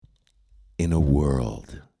In a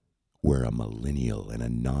world where a millennial and a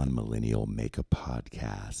non-millennial make a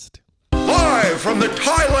podcast. Live from the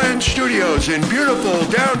Thailand studios in beautiful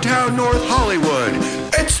downtown North Hollywood,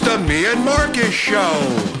 it's the Me and Marcus Show.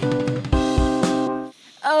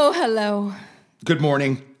 Oh, hello. Good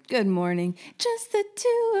morning. Good morning. Just the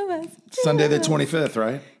two of us. Sunday the 25th,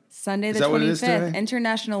 right? Sunday the Is that what it is 25th, today?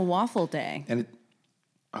 International Waffle Day. And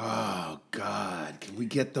oh, God. Can we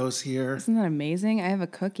get those here? Isn't that amazing? I have a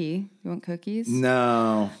cookie. You want cookies?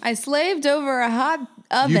 No. I slaved over a hot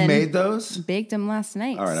oven. You made those? Baked them last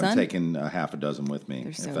night. All right, son. I'm taking half a dozen with me,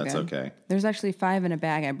 They're so if that's good. okay. There's actually 5 in a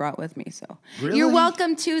bag I brought with me, so Really? you're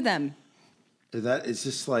welcome to them. It's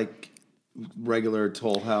just like regular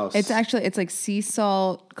Toll House. It's like sea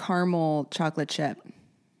salt caramel chocolate chip.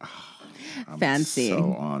 Fancy.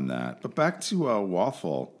 So on that. But back to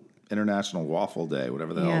waffle, International Waffle Day,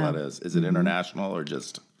 whatever the hell that is. Is it international or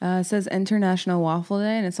just... It says International Waffle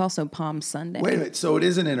Day, and it's also Palm Sunday. Wait a minute. So it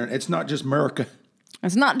is it's not just America.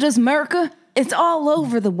 It's not just America. It's all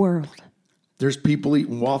over the world. There's people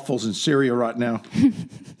eating waffles in Syria right now,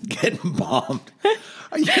 getting bombed.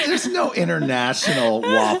 There's no International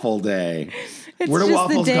Waffle Day. It's Where do just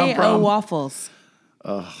waffles the day come from? of waffles.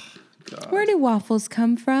 Oh, God. Where do waffles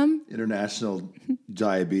come from? International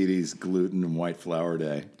Diabetes, Gluten, and White Flour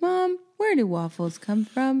Day. Mom, where do waffles come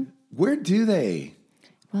from? Where do they?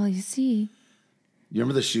 Well, you see, You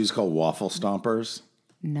remember the shoes called Waffle Stompers?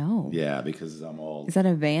 no. Yeah, because I'm old. Is that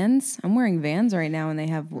a Vans? I'm wearing Vans right now, and they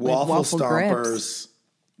have like, Waffle grips. Stompers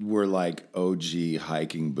were like OG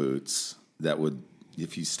hiking boots that would,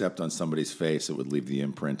 if you stepped on somebody's face, it would leave the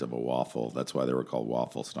imprint of a waffle. That's why they were called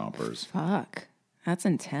Waffle Stompers. Fuck, that's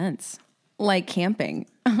intense. Like camping.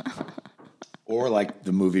 Or like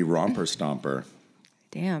the movie Romper Stomper.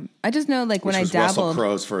 Damn. I just know, like, Which when I was Russell dabbled,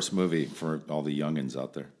 Crowe's first movie for all the youngins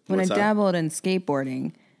out there. when What's I that? dabbled in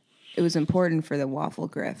skateboarding, it was important for the waffle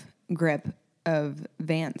grip of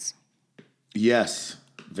Vans. Yes,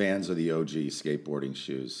 Vans are the OG skateboarding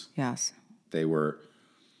shoes. Yes. They were.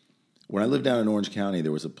 When I lived down in Orange County,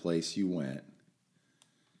 there was a place you went,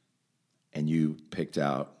 and you picked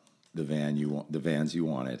out the Vans you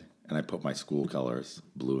wanted, and I put my school colors,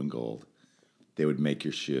 blue and gold. They would make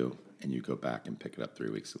your shoe, and you go back and pick it up 3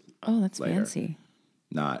 weeks Oh, that's later. fancy.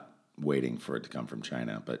 Not waiting for it to come from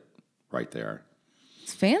China, but right there.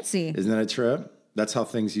 It's fancy. Isn't that a trip? That's how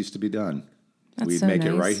things used to be done. That's We'd so make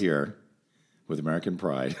it nice. right here with American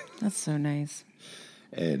pride. That's so nice.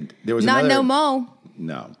 And there was Not another... no mo.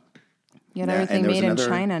 No. You got Yeah, everything and there was made in another-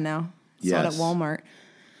 China now. Sold at Yes. Walmart.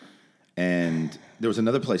 And there was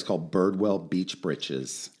another place called Birdwell Beach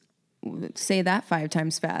Britches. Say that 5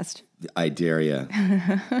 times fast. I dare you.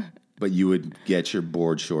 But you would get your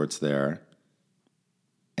board shorts there,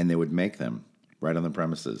 and they would make them right on the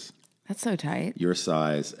premises. That's so tight. Your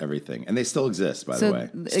size, everything. And they still exist, by the way.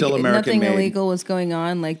 like, Still American nothing made. illegal was going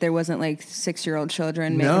on. Like there wasn't like 6-year-old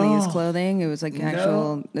children making these clothing. It was like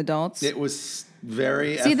actual adults. It was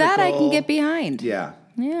very See that I can ethical. get behind. Yeah.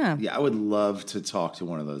 Yeah. Yeah, I would love to talk to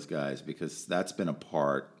one of those guys because that's been a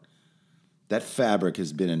part. That fabric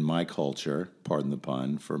has been in my culture, pardon the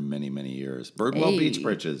pun, for many, many years. Birdwell Hey. Beach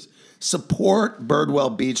Britches. Support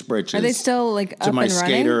Birdwell Beach Britches. Are they still like to up my and running?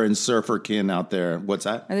 skater and surfer kin out there? What's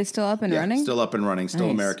that? Are they still up and Yeah, running? still up and running, still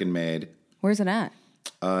Nice. American made. Where's it at?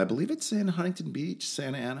 I believe it's in Huntington Beach,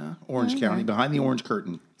 Santa Ana, Orange County, behind the Orange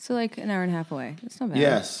Curtain. So like an hour and a half away. That's not bad.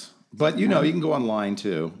 Yes. But, you know, you can go online,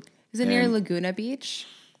 too. Is it near And Laguna Beach?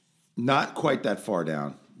 Not quite that far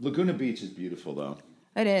down. Laguna Beach is beautiful, though.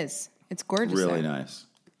 It is. It's gorgeous. Really there. nice.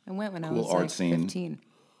 I went when I Cool was art like scene. 15.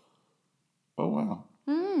 Oh, wow.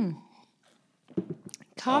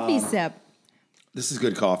 Coffee sip. This is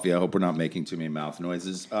good coffee. I hope we're not making too many mouth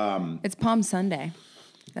noises. It's Palm Sunday.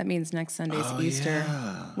 That means next Sunday's Easter.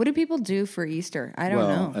 yeah. What do people do for Easter? I don't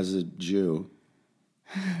know. As a Jew,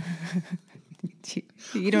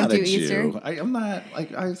 You don't not do a Easter? Jew. I'm not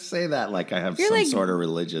like I say that like I have You're some like sort of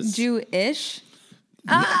religious Jew-ish?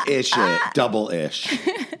 ish, double ish.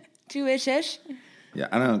 Jewish-ish? Yeah,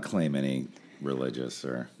 I don't claim any religious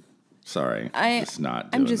or sorry, just not.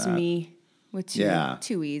 I'm doing just that. me with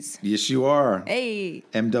two E's. Yes, you are. Hey.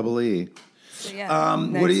 M-double-E. So yeah, What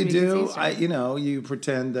next do you week is do? Easter. You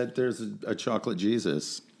pretend that there's a chocolate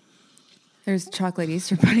Jesus. There's chocolate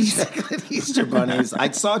Easter bunnies. Easter bunnies. I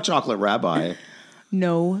saw chocolate rabbi.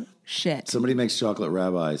 No shit. Somebody makes chocolate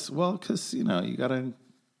rabbis. Well, because, you gotta...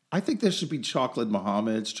 I think there should be chocolate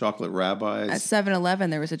Mohammeds, chocolate rabbis. At 7-Eleven,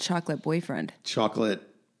 there was a chocolate boyfriend. Chocolate...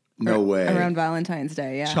 No way. Around Valentine's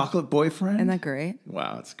Day, yeah. Chocolate boyfriend? Isn't that great?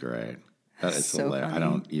 Wow, it's great. That is so hilarious. I funny.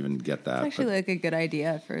 don't even get that. It's actually but- like a good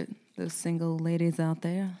idea for those single ladies out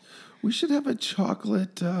there. We should have a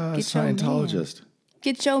chocolate your Scientologist.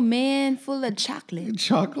 Get your man full of chocolate.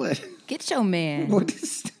 Chocolate? Get your man. What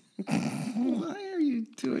is... Why are you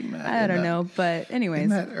doing that? I don't know, but anyways. In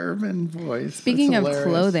that urban voice. Speaking That's of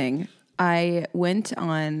hilarious. clothing, I went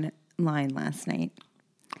online last night.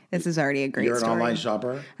 This is already a great You're an story. online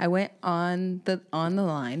shopper? I went on the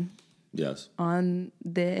line Yes. on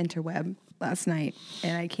the interweb last night,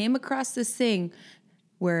 and I came across this thing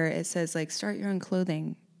where it says like start your own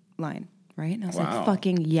clothing line, right? And I was Wow. like,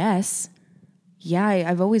 fucking yes. Yeah,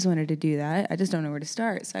 I've always wanted to do that. I just don't know where to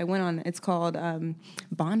start. So I went on, it's called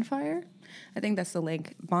Bonfire. I think that's the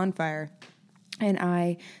link, Bonfire. And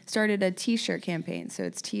I started a t-shirt campaign. So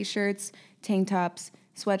it's t-shirts, tank tops,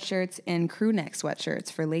 sweatshirts, and crew neck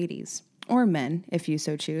sweatshirts for ladies or men, if you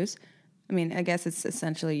so choose. I mean, I guess it's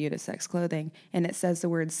essentially unisex clothing. And it says the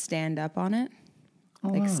word stand up on it.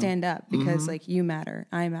 Stand up because like you matter,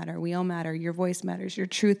 I matter, we all matter. Your voice matters, your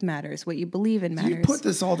truth matters, what you believe in matters. You put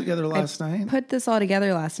this all together last night? Put this all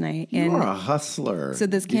together last night. You are a hustler. So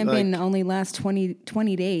this You, campaign like- only lasts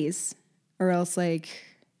 20 days or else like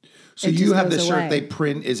So it you just have the goes shirt away. they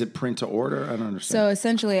print. Is it print to order? I don't understand. So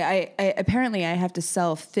essentially I apparently I have to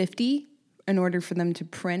sell 50 in order for them to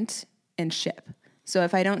print and ship. So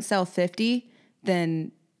if I don't sell 50,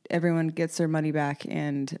 then everyone gets their money back,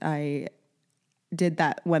 and I did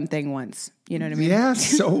that one thing once. You know what I mean? Yeah,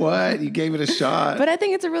 so what? You gave it a shot. But I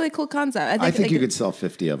think it's a really cool concept. I think like, you could sell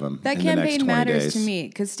 50 of them that in the next campaign 20 matters days. to me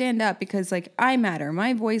because stand up, because like I matter,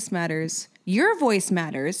 my voice matters, your voice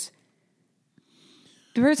matters.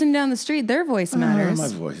 The person down the street, their voice matters. My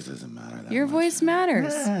voice doesn't matter that Your much. voice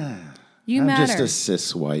matters. You I'm matter. just a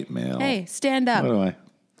cis white male. Hey, stand up. What do I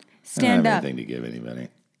Stand don't have up. anything to give anybody.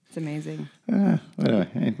 It's amazing. What do I?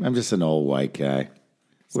 Hey, I'm just an old white guy.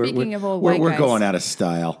 Speaking of old we're, white we're guys. going out of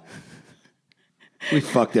style. We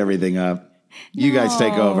fucked everything up. You guys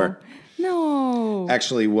take over. No.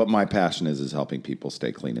 Actually, what my passion is helping people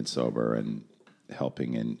stay clean and sober and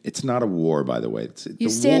helping. And it's not a war, by the way. The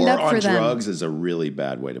stand war up on for them. drugs is a really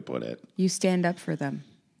bad way to put it. You stand up for them.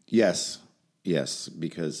 Yes,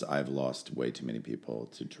 because I've lost way too many people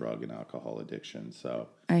to drug and alcohol addiction. So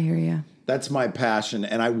I hear you. that's my passion.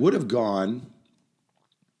 And I would have gone.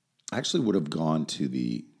 I actually would have gone to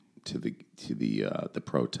the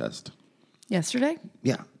protest. Yesterday,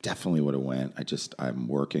 Yeah, definitely would have went. I'm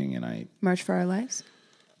working and March for Our Lives.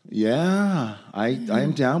 I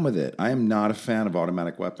am down with it. I am not a fan of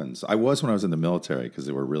automatic weapons. I was when I was in the military because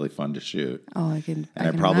they were really fun to shoot. Oh, I can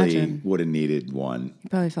probably imagine. would have needed one You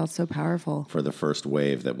probably felt so powerful. for the first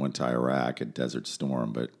wave that went to Iraq at Desert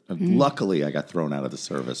Storm. But Mm-hmm. luckily, I got thrown out of the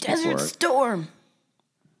service Desert before. Storm.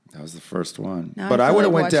 That was the first one. Now but I feel would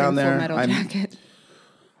have like went down watching there. Full Metal Jacket.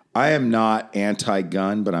 I am not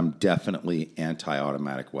anti-gun, but I'm definitely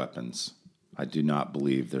anti-automatic weapons. I do not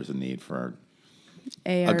believe there's a need for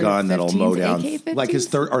a gun that'll mow down. AK-15s? Like,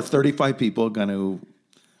 are 35 people going to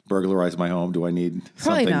burglarize my home? Do I need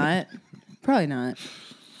Probably something? not. Probably not.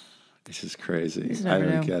 This is crazy. just I never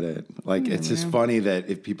don't know. get it. Like, it's just funny that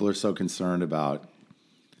if people are so concerned about,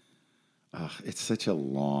 it's such a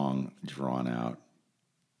long, drawn-out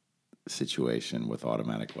situation with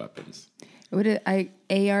automatic weapons. Would it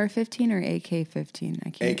AR-15 or AK-15? I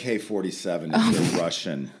can't. AK-47 is the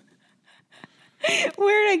Russian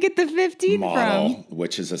Where did I get the 15 model, from?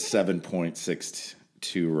 which is a 7.62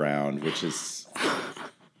 round, which is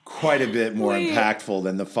quite a bit more Wait. impactful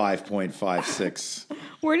than the 5.56.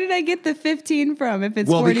 Where did I get the 15 from? If it's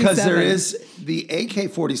Well, 47? because there is the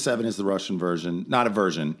AK-47 is the Russian version, not a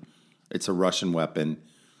version. It's a Russian weapon.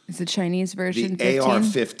 It's a Chinese version. The 15?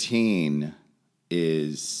 AR-15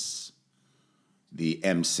 is the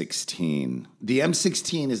M16. The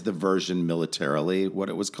M16 is the version militarily, what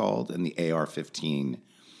it was called, and the AR-15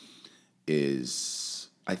 is,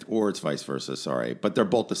 or it's vice versa, sorry. But they're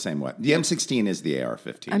both the same weapon. The M16 is the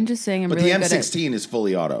AR-15. I'm just saying I'm But really the good M16 is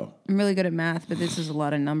fully auto. I'm really good at math, but this is a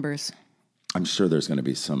lot of numbers. I'm sure there's going to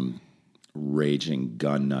be some raging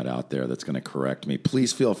gun nut out there that's going to correct me.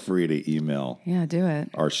 Please feel free to email Yeah, do it.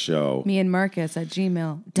 our show. Me and Marcus at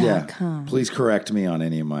gmail.com. Please correct me on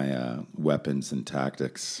any of my weapons and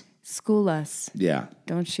tactics. School us. Yeah.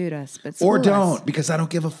 Don't shoot us, but school Or us. don't, because I don't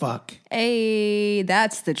give a fuck. Hey,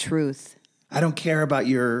 that's the truth. I don't care about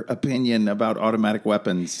your opinion about automatic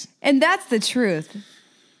weapons. And that's the truth.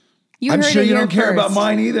 I'm heard sure it you here don't care first. about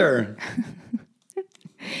mine either.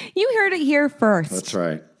 You heard it here first. That's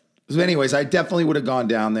right. So anyways, I definitely would have gone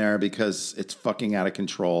down there because it's fucking out of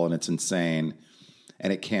control and it's insane.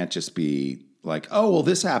 And it can't just be like, oh, well,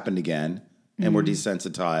 this happened again. And we're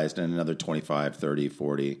desensitized and another 25, 30,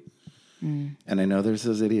 40. And I know there's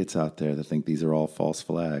those idiots out there that think these are all false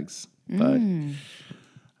flags. But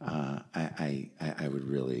I would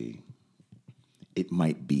really. It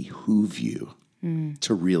might behoove you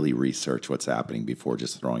to really research what's happening before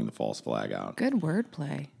just throwing the false flag out. Good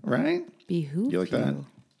wordplay. Right? Behoove You like that?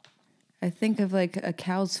 I think of like a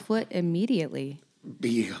cow's foot immediately.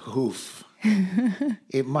 Behoof.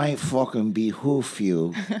 It might fucking behoof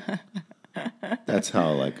you. That's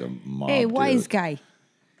how like a mom. Hey, wise guy.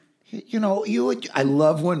 You know, I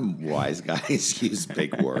love when wise guys use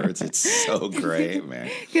big words. It's so great, man.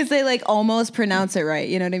 Because they like almost pronounce it right.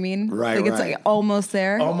 You know what I mean? Right, Like it's right. like almost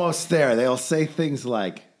there. Almost there. They'll say things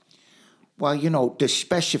like, well, you know, the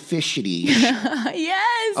specificity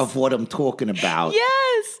Yes. of what I'm talking about.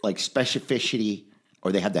 Yes. Like specificity,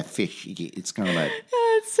 or they have that fish. It's kind of like,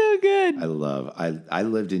 That's so good. I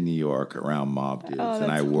lived in New York around mob dudes, Oh, and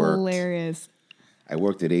that's I worked. hilarious. I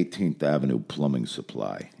worked at 18th Avenue Plumbing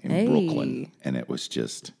Supply in Hey. Brooklyn, and it was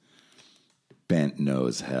just bent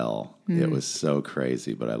nose hell. It was so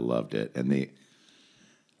crazy, but I loved it. And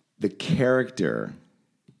the character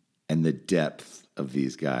and the depth of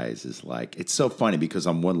these guys is like, it's so funny because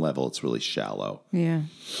on one level it's really shallow. Yeah.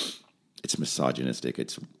 It's misogynistic,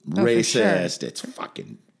 it's for racist, it's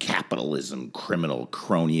fucking capitalism, criminal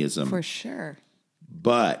cronyism. For sure.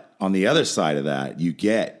 But on the other side of that, you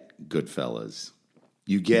get Goodfellas.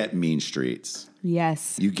 You get Mean Streets.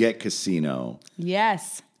 Yes. You get Casino.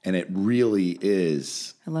 Yes. And it really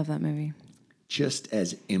is I love that movie. just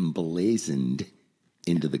as emblazoned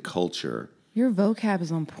into the culture. Your vocab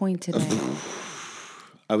is on point today.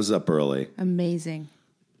 I was up early Amazing.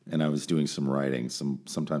 and I was doing some writing.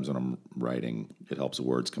 Sometimes when I'm writing, it helps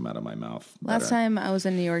words come out of my mouth. Last better. time I was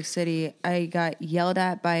in New York City, I got yelled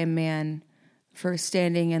at by a man for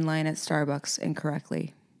standing in line at Starbucks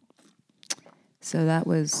incorrectly. So that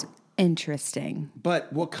was interesting.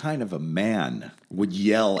 But what kind of a man would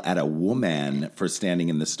yell at a woman for standing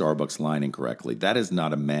in the Starbucks line incorrectly? That is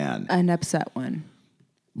not a man. An upset one.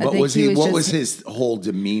 What think was he he? was What just- was his whole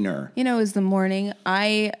demeanor? You know, it was the morning.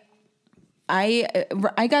 I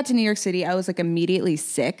got to New York City. I was like immediately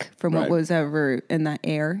sick from what Right. was ever in that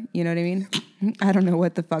air. You know what I mean? I don't know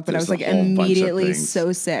what the fuck, but There's I was like a whole bunch of immediately things.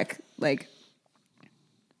 so sick, like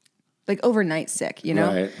overnight sick. You know.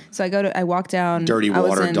 Right. So I walk down. Dirty I was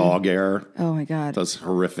water, in- dog air, Oh my god. those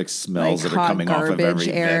horrific smells that are hot coming off of garbage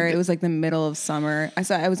every air. vent. It was like the middle of summer.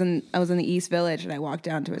 I was in the East Village and I walked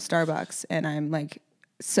down to a Starbucks and I'm like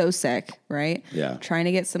so sick, right? Yeah. Trying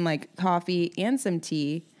to get some like coffee and some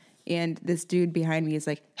tea, and this dude behind me is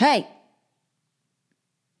like, "Hey,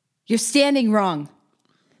 you're standing wrong.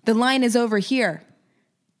 The line is over here."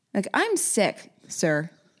 Like, I'm sick, sir.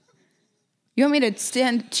 You want me to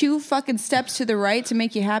stand 2 fucking steps to the right to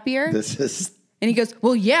make you happier? This is And he goes,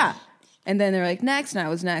 "Well, yeah." And then they're like, "Next." And I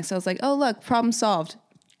was next. I was like, "Oh, look, problem solved.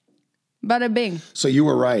 Bada bing." so. You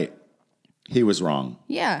were right. He was wrong.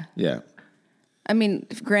 Yeah. Yeah. I mean,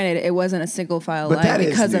 granted, it wasn't a single file But line that is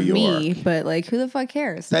because of New me, York. but like, who the fuck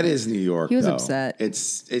cares? That is New York. He was though. upset.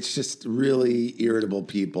 It's just really irritable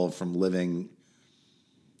people from living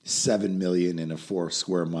 7 million in a 4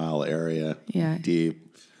 square mile area. Yeah.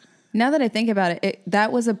 Deep. Now that I think about it,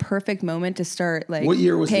 that was a perfect moment to start like What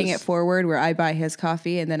year was paying this? it forward where I buy his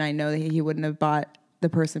coffee and then I know that he wouldn't have bought the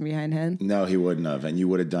person behind him. No, he wouldn't have. And you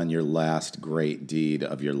would have done your last great deed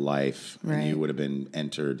of your life. And Right. you would have been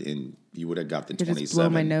entered in, you would have got the I could just blow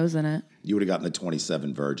my 27. nose in it. You would have gotten the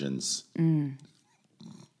 27 virgins. The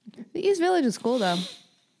East Village is cool though.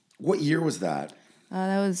 What year was that?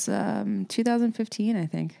 That was 2015, I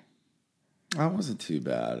think. That wasn't too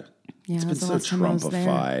bad. Yeah, It's that been was the so last time I was there.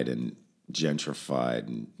 Trumpified and gentrified.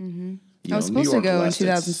 And, you I was know, New supposed to York go in left its-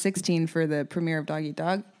 2016 for the premiere of Dog Eat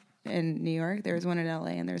Dog in New York. There was one in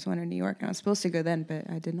LA and there's one in New York. And I was supposed to go then, but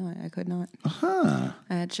I did not. I could not. I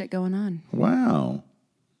had shit going on. Wow.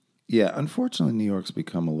 Yeah, unfortunately, New York's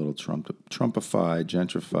become a little Trumpified,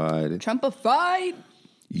 gentrified, Trumpified.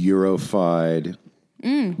 Eurofied.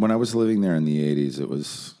 When I was living there in the 80s, it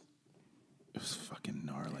was fucking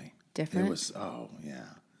gnarly. Different? It was, oh, yeah.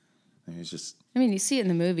 I mean, it was just I mean, you see it in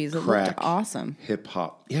the movies. It crack. looked awesome. Hip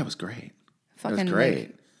hop. Yeah, it was great. Fucking it was great. like,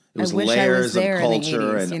 It was I wish I was layers there of in the culture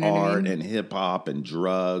 80s, and you know what I art mean? and hip hop and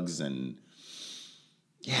drugs and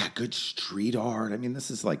yeah, good street art. I mean, this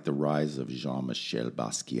is like the rise of Jean-Michel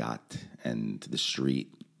Basquiat and the street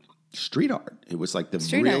art. It was like the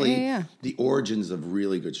Street art, really yeah. the origins of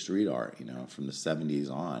really good street art, you know, from the 70s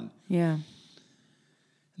on. Yeah.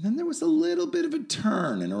 And then there was a little bit of a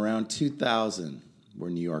turn in around 2000 where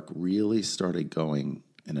New York really started going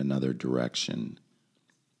in another direction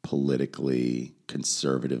politically,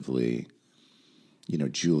 conservatively. You know,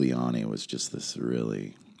 Giuliani was just this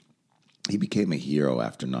really He became a hero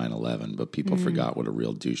after 9/11, but people forgot what a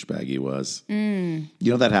real douchebag he was. You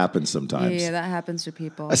know, that happens sometimes. Yeah, that happens to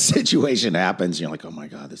people. A situation happens, and you're like, oh my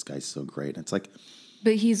God, this guy's so great. And it's like,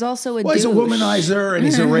 But he's also a well, he's a douche. womanizer and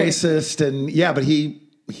he's a racist. And yeah, but he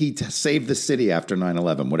saved the city after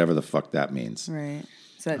 9/11, whatever the fuck that means. Right.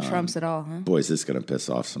 So that trumps it all, huh? Boy, is this going to piss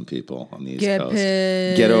off some people on the East Get Coast.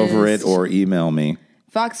 pissed. Get over it or email me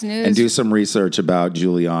Fox News. and do some research about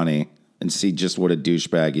Giuliani and see just what a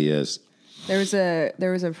douchebag he is. There was a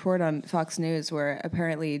report on Fox News where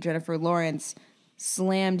apparently Jennifer Lawrence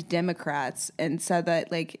slammed Democrats and said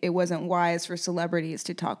that like it wasn't wise for celebrities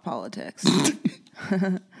to talk politics.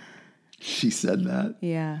 She said that.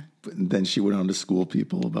 Yeah, But then she went on to school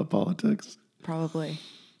people about politics. probably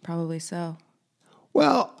so.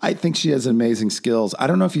 Well, I think she has amazing skills. I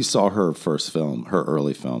don't know if you saw her first film, her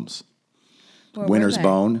early films. What were Winter's they?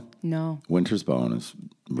 Bone. No, Winter's Bone is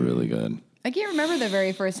really good. I can't remember the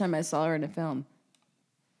very first time I saw her in a film.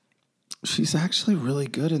 She's actually really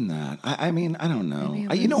good in that. I mean, I don't know. Maybe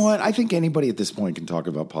it You know was- what? I think anybody at this point can talk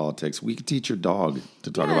about politics. We could teach your dog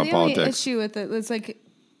to talk about the politics. only issue with it, it's like,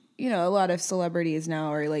 you know, a lot of celebrities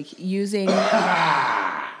now are like using. You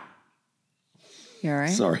all right?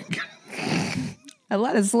 Sorry. A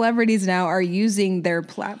lot of celebrities now are using their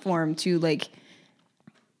platform to like,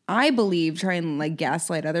 I believe, try and like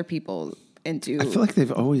gaslight other people into I feel like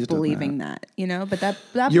they've always believing done that, you know. But that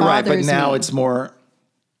You're right, bothers but now me. it's more.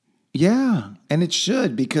 Yeah, and it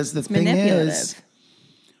should because the thing manipulative. is.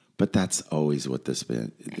 But that's always what this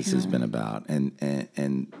has been about,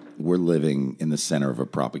 and we're living in the center of a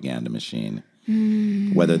propaganda machine.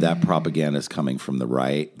 Whether that propaganda is coming from the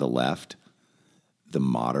right, the left, the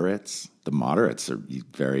moderates are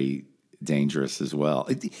very dangerous as well.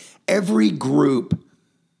 Every group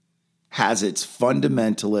has its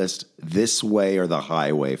fundamentalist, this way or the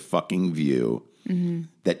highway fucking view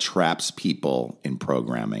that traps people in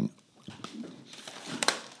programming.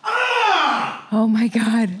 Oh my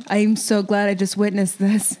God. I'm so glad I just witnessed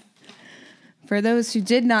this. For those who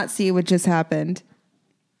did not see what just happened,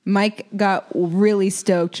 Mike got really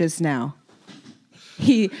stoked just now.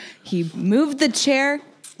 He moved the chair,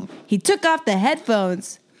 he took off the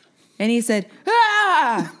headphones, and he said,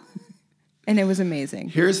 "Ah!" And it was amazing.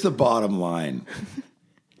 Here's the bottom line.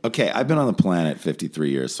 Okay, I've been on the planet 53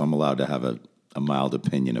 years, so I'm allowed to have a mild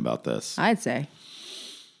opinion about this. I'd say.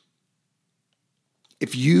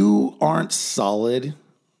 If you aren't solid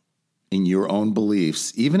in your own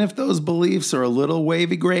beliefs, even if those beliefs are a little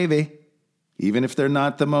wavy gravy, even if they're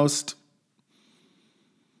not the most,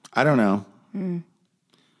 I don't know.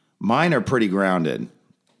 Mine are pretty grounded.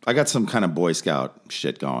 I got some kind of Boy Scout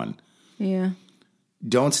shit going. Yeah.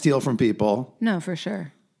 Don't steal from people, No, for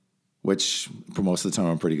sure. which for most of the time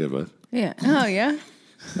I'm pretty good with. Yeah. Oh, yeah?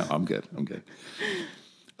 No, I'm good.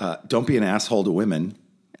 Don't be an asshole to women.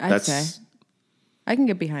 I'd say. I can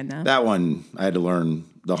get behind that. That one I had to learn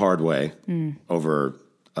the hard way over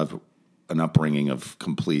an upbringing of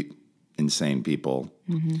complete insane people.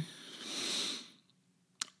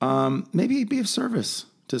 Maybe be of service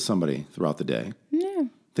to somebody throughout the day. Yeah.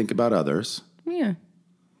 Think about others, Yeah.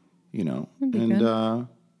 you know, That'd be good.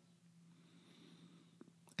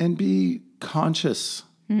 And be conscious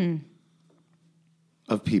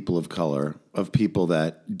of people of color, of people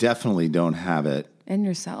that definitely don't have it. And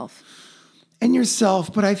yourself. And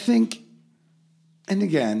yourself, but I think, and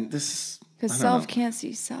again, this Because self can't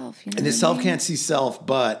see self. You know and the what I self mean? can't see self,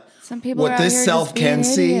 but Some people are what out this here self just being can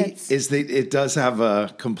see idiots. is that it does have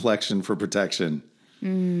a complexion for protection.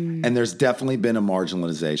 And there's definitely been a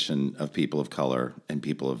marginalization of people of color and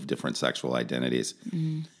people of different sexual identities.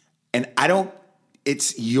 And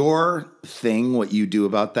it's your thing, what you do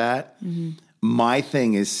about that. My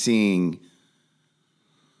thing is see,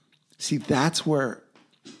 that's where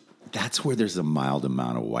there's a mild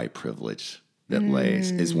amount of white privilege that lays,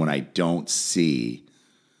 is when I don't see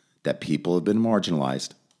that people have been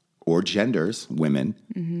marginalized, or genders, women,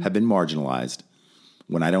 have been marginalized.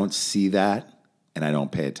 When I don't see that and I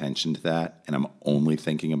don't pay attention to that and I'm only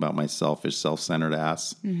thinking about my selfish, self-centered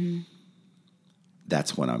ass,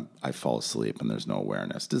 that's when I fall asleep and there's no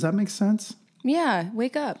awareness. Does that make sense? Yeah.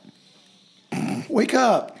 Wake up. Wake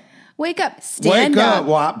up. Wake up. Stand Wake up.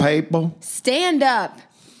 up, white people. Stand up.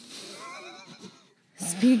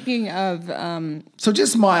 Speaking of, So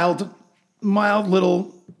just mild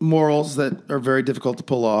little morals that are very difficult to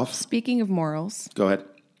pull off. speaking of morals, Go ahead.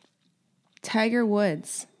 Tiger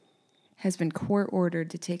Woods has been court ordered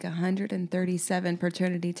to take 137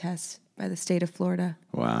 paternity tests by the state of Florida.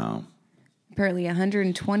 Wow. Apparently,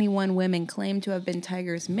 121 women claim to have been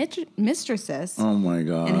Tiger's mistresses Oh my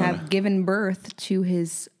God. and have given birth to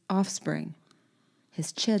his offspring,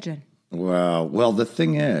 his children. Wow. Well, the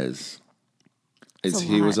thing is That's a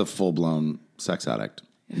he was lot. a full-blown sex addict.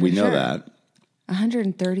 For We know sure. that.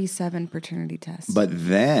 137 paternity tests. But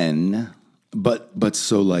then,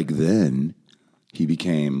 then he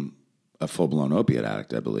became a full-blown opiate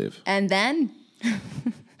addict, I believe. And then,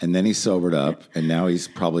 And then he sobered up, and now he's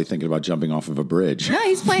probably thinking about jumping off of a bridge. no,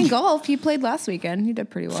 he's playing golf. He played last weekend. He did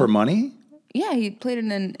pretty well. For money? Yeah, he played in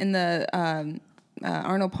the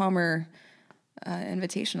Arnold Palmer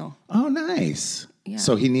Invitational. Oh, nice. Yeah.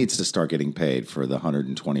 So he needs to start getting paid for the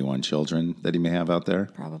 121 children that he may have out there?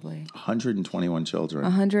 Probably 121 children.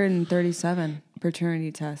 137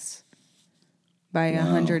 paternity tests by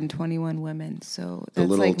 121 women. So that's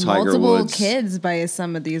little like Tiger multiple Woods. kids by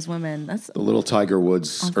some of these women. That's The little Tiger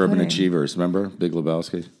Woods I'm Urban kidding. Achievers, remember? Big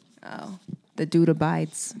Lebowski? the dude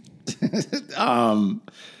abides.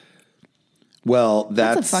 Well,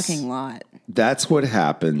 That's a fucking lot. That's what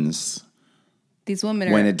happens These women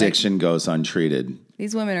are when like, addiction goes untreated.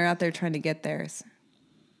 these women are out there trying to get theirs.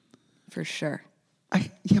 For sure.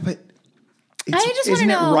 Yeah, but I just wanna isn't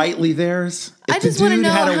it know- rightly theirs? If I just the wanna dude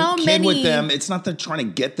know had a how kid with many- them, it's not they're trying to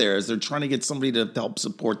get theirs. They're trying to get somebody to help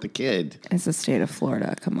support the kid. It's the state of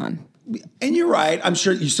Florida. Come on. And you're right. I'm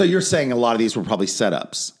sure. So you're saying a lot of these were probably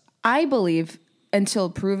setups. I believe until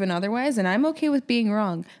proven otherwise, and I'm okay with being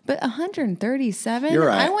wrong. But 137. You're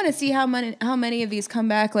right. I want to see how many of these come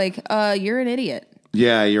back. Like, you're an idiot.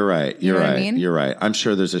 Yeah, you're right. You're know what right. I mean? You're right. I'm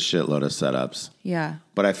sure there's a shitload of setups, Yeah,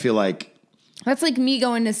 but I feel like that's like me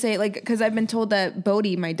going to say because I've been told that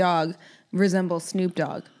Bodie, my dog, resembles Snoop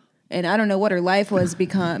Dogg. And I don't know what her life was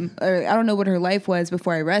or I don't know what her life was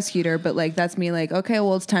before I rescued her, but like that's me like, okay,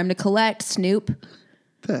 well it's time to collect, Snoop.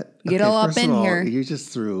 Get all up in here. You just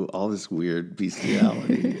threw all this weird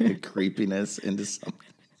bestiality and creepiness into something.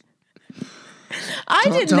 I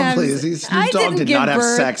didn't have Please. I Snoop Dogg didn't did give not have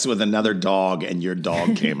birth. sex with another dog, and your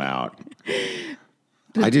dog came out.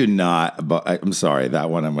 I do not, but I'm sorry. That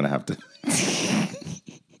one I'm going to have to.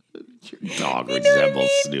 Your dog resembles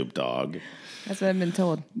Snoop Dogg. That's what I've been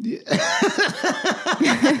told.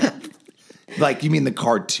 Like, you mean the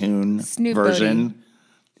cartoon Snoop version? Bodie.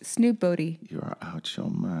 Snoop Bodie. You're out your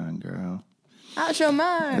mind, girl. Out your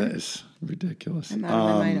mind. That is ridiculous. I'm out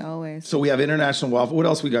of my mind always. So we have International Waffle. What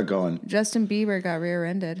else we got going? Justin Bieber got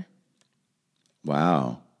rear-ended.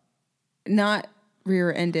 Wow. Not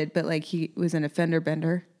rear-ended, but like he was in a fender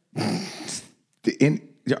bender.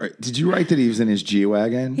 Did you write that he was in his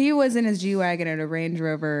G-Wagon? He was in his G-Wagon and a Range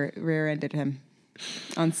Rover rear-ended him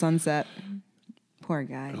on Sunset. Poor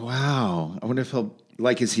guy. Wow. I wonder if he'll,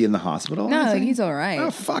 is he in the hospital? or No, anything? he's all right. Oh,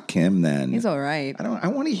 fuck him then. He's all right. I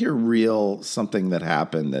want to hear something that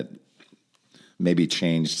happened that maybe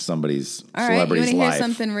changed somebody's All right, you want celebrity's to hear life.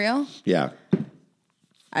 something real? Yeah.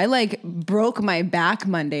 I broke my back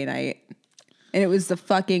Monday night, and it was the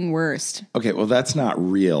fucking worst. Okay, well, that's not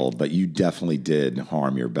real, but you definitely did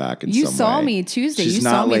harm your back in You some way. saw me Tuesday. She's You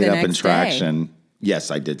not saw me laid the up in next day. traction.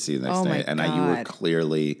 Yes, I did see the next Oh, day, my and you were God.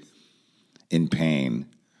 clearly in pain.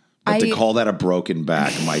 But to call that a broken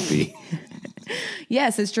back might be.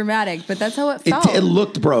 Yes, it's dramatic, but that's how it felt. It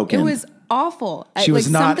looked broken. It was awful. She was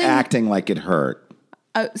not acting like it hurt.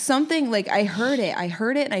 Something like I heard it,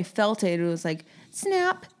 and I felt it. It was like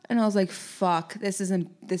snap, and I was like, "Fuck, this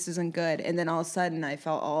isn't good." And then all of a sudden, I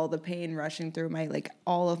felt all the pain rushing through my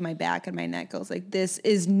all of my back and my neck. I was like, "This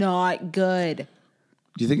is not good."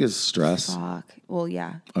 Do you think it's stress? Fuck. Well,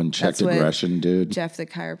 yeah. Unchecked That's what aggression, dude. Jeff, the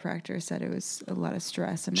chiropractor, said it was a lot of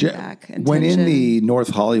stress in my back. And When in tension. the North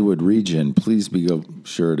Hollywood region, please be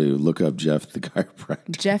sure to look up Jeff the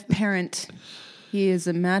chiropractor. Jeff Parent, he is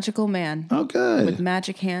a magical man Oh, good. with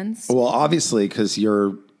magic hands, Well, obviously, because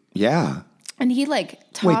yeah. and he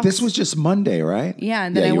talks. Wait, this was just Monday, right? Yeah,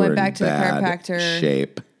 and then I you went were in back to the bad chiropractor.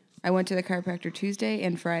 Shape. I went to the chiropractor Tuesday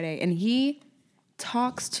and Friday, and he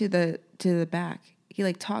talks to the back.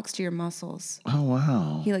 He talks to your muscles. Oh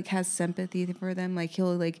wow. He has sympathy for them.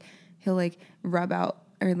 He'll rub out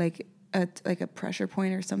or a pressure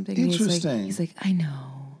point or something. And Interesting. He's like, I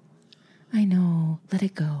know, let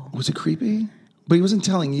it go. Was it creepy? But he wasn't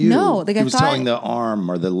telling you. No, he was telling the arm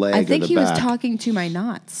or the leg. I think or the he was back. talking to my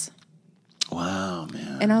knots. Wow,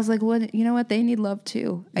 man. And I was like, "What? You know what? They need love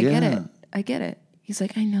too. I get it." He's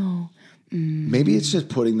like, "I know." Maybe it's just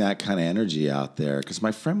putting that kind of energy out there. Because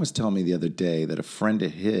my friend was telling me the other day that a friend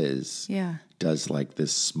of his does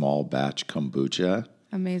this small batch kombucha.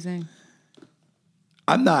 Amazing.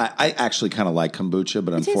 I actually kind of like kombucha,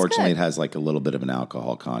 but tastes unfortunately good. it has a little bit of an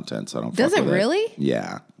alcohol content, so I don't Does fuck it with really?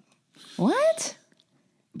 Yeah. What?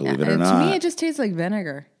 Believe it or To not. me, it just tastes like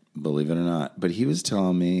vinegar. Believe it or not. But he was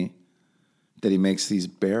telling me that he makes these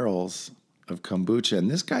barrels of kombucha, and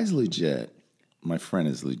this guy's legit. my friend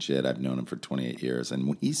is legit. I've known him for 28 years. And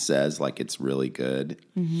when he says, like, it's really good,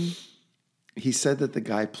 he said that the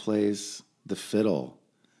guy plays the fiddle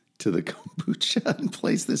to the kombucha and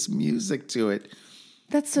plays this music to it.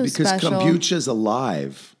 That's so because special. kombucha's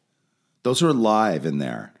alive. Those are live in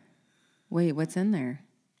there. Wait, what's in there?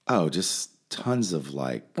 Oh, just tons of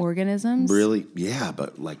like organisms? Really,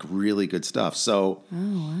 but like really good stuff. So,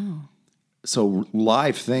 so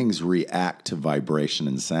live things react to vibration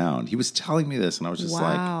and sound. He was telling me this, and I was just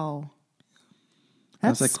wow. I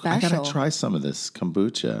was like, special. I gotta try some of this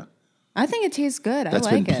kombucha. I think it tastes good. That's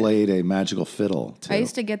I like been it. played a magical fiddle too. I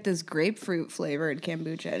used to get this grapefruit flavored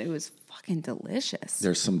kombucha, and it was fucking delicious.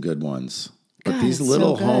 There's some good ones. But God, these it's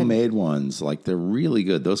little so good. homemade ones, like they're really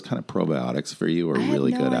good. Those kind of probiotics for you are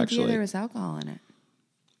really I had no good, idea actually. there was alcohol in it.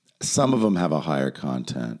 Some of them have a higher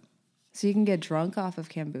content. So you can get drunk off of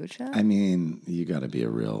kombucha? I mean, you got to be a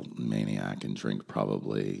real maniac and drink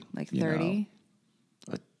probably Like 30?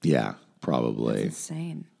 Yeah, probably. That's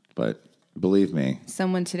insane. But believe me,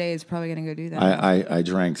 Someone today is probably going to go do that. I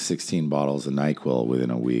drank 16 bottles of NyQuil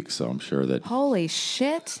within a week, so I'm sure that Holy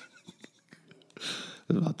shit.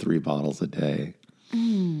 about 3 bottles a day.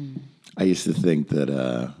 I used to think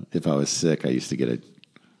that if I was sick,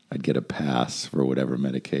 I'd get a pass for whatever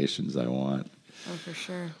medications I want. Oh, for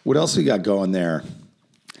sure. What else we got going there?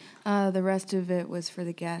 The rest of it was for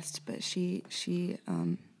the guest, but she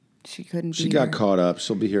couldn't be She got here. caught up.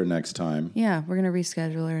 She'll be here next time. Yeah, we're going to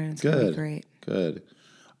reschedule her, and it's going to be great. Good.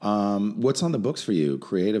 What's on the books for you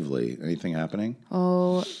creatively? Anything happening?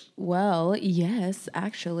 Oh, well, yes,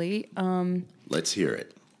 actually. Let's hear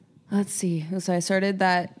it. Let's see. So I started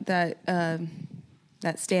that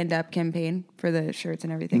stand-up campaign for the shirts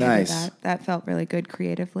and everything. Nice. I did that. That felt really good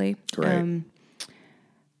creatively. Great.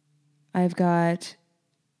 I've got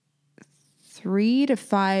 3 to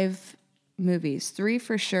 5 movies, 3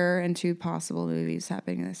 for sure, and 2 possible movies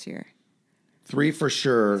happening this year. 3 for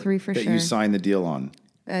sure. 3 for that sure. you signed the deal on.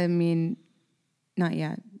 I mean, not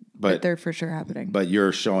yet, but they're for sure happening. But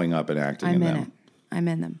you're showing up and acting I'm in in them. it. I'm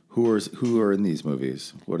in them. Who are in these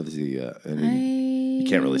movies? What are you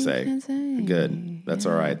can't really say. Can't say. Good. That's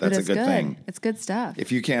Yeah. all right. But That's a it's good thing. It's good stuff.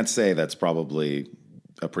 If you can't say, that's probably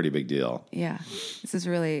a pretty big deal. Yeah, this is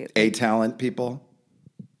really. A-talent people?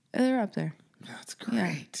 They're up there. That's Yeah,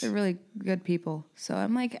 great. they're really good people. So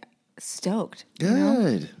I'm like stoked.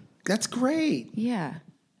 Good. That's great. Yeah.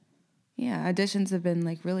 Yeah. Auditions have been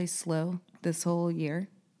like really slow this whole year.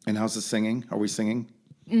 And how's the singing? Are we singing?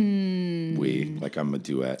 We, like I'm a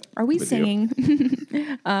duet. Are we with you.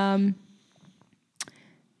 singing?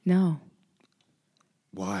 No.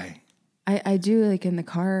 Why? I do like in the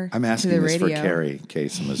car. I'm asking to the this radio. for Carrie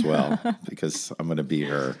Kasem as well, because I'm going to be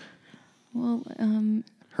her Well,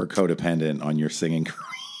 her codependent on your singing career.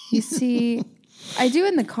 you see, I do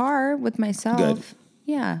in the car with myself. Good.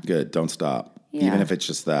 Yeah. Good. Don't stop. Yeah. Even if it's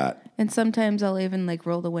just that. And sometimes I'll even like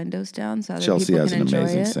roll the windows down so other Chelsea people has can an enjoy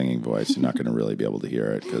amazing it. singing voice. You're not going to really be able to hear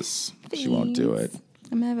it because she won't do it. Thanks.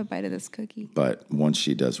 I'm gonna have a bite of this cookie. But once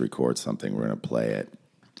she does record something, we're going to play it.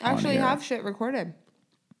 I actually on air. have shit recorded.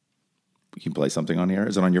 You can play something on here.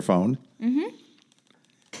 Is it on your phone? Mm-hmm.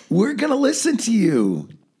 We're going to listen to you.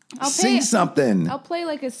 Sing something. I'll play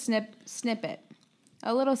like a snippet,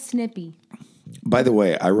 a little snippy. By the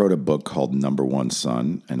way, I wrote a book called Number One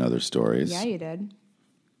Son and Other Stories. Yeah, you did.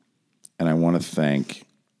 And I want to thank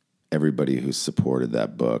everybody who supported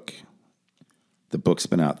that book. The book's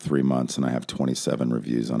been out 3 months, and I have 27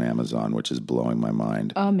 reviews on Amazon, which is blowing my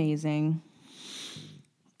mind. Amazing.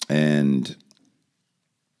 And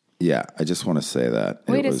yeah, I just want to say that.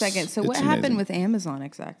 Wait a second. So what happened with Amazon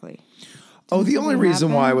exactly? Oh, the only something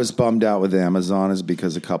reason why I happen? was bummed out with Amazon is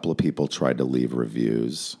because a couple of people tried to leave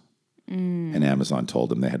reviews, and Amazon told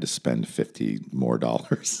them they had to spend $50 more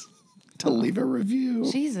to leave a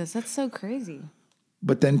review. Jesus, that's so crazy.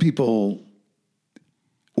 But then people,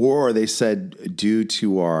 or they said, due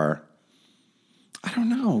to our, I don't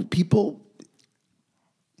know, people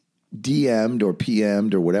DM'd or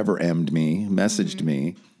PM'd or whatever M'd me, messaged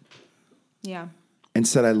me, Yeah. and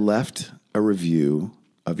said I left a review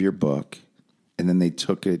of your book, and then they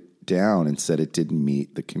took it down and said it didn't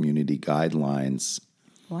meet the community guidelines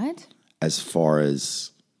What? as far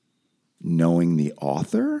as knowing the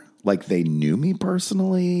author. Like they knew me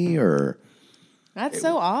personally, or That's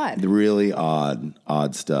so odd. really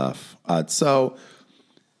odd stuff. So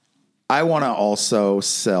I want to also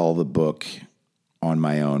sell the book on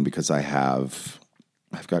my own because I've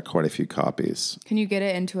got quite a few copies. Can you get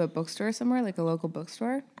it into a bookstore somewhere, like a local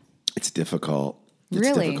bookstore? It's difficult. It's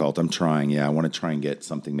Really? difficult. I'm trying. Yeah, I want to try and get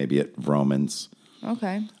something maybe at Vroman's.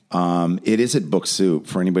 Okay. It is at Book Soup.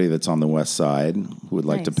 For anybody that's on the west side who would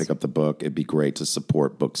like to Nice. pick up the book, it'd be great to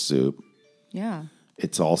support Book Soup. Yeah.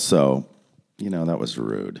 It's also, that was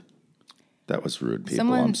rude. That was rude,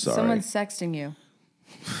 people. I'm sorry. Someone's sexting you.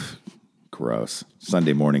 Gross.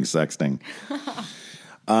 Sunday morning sexting.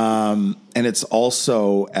 And it's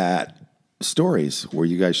also at Stories, where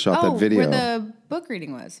you guys shot that video. Where the book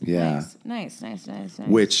reading was. Yeah. Nice.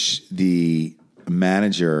 Which the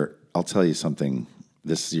manager, I'll tell you something.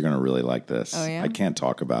 You're going to really like this. Oh, yeah? I can't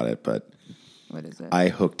talk about it, but What is it? I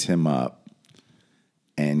hooked him up,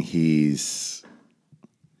 and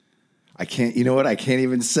I can't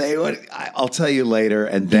even say what. I'll tell you later.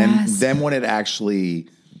 And then when it actually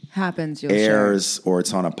happens, you'll share. airs or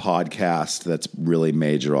it's on a podcast that's really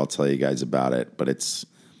major, I'll tell you guys about it. But it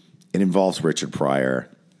involves Richard Pryor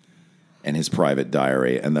and his private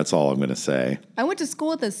diary, and that's all I'm going to say. I went to school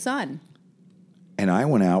with his son. And I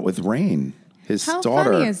went out with Rain, his How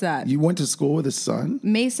daughter. funny is that? You went to school with his son?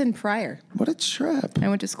 Mason Pryor. What a trip. I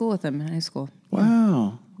went to school with him in high school.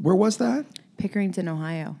 Wow. Where was that? Pickerington,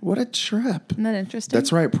 Ohio. What a trip. Isn't that interesting?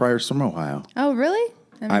 That's right. Pryor's from Ohio. Oh, really?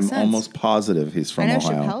 That makes I'm sense. almost positive he's from I know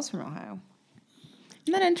Ohio. Chappelle's from Ohio.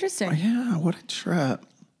 Isn't that interesting? Yeah, what a trip.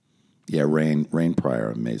 Yeah, Rain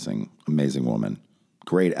Pryor, amazing woman.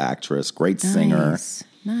 Great actress, great singer,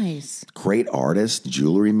 Nice. great artist,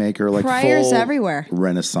 jewelry maker, like Pryor's full everywhere.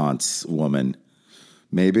 Renaissance woman.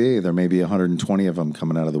 There may be 120 of them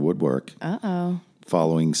coming out of the woodwork. Uh-oh.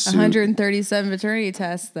 Following suit. 137 maternity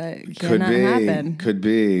tests that cannot happen. Could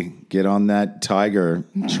be. Get on that tiger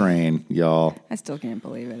train, y'all. I still can't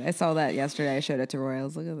believe it. I saw that yesterday. I showed it to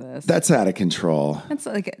Royals. Look at this. That's out of control. That's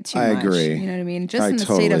like too I much. agree. You know what I mean? Just I in the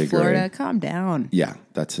totally state of Florida, agree. calm down. Yeah,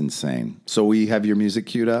 that's insane. So we have your music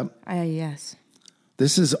queued up? Yes.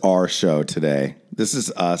 This is our show today. This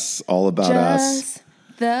is us, all about us. Just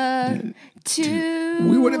the two.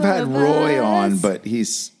 We would have had of Roy on, us. but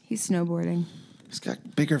he's snowboarding.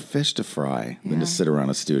 got bigger fish to fry than Yeah. to sit around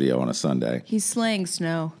a studio on a Sunday. He's slaying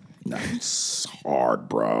snow. Nice. Hard,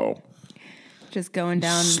 bro. Just going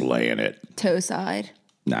down Slaying it. toe side.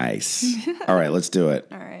 Nice. All right, let's do it.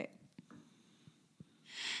 All right.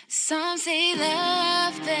 Some say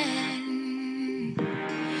loving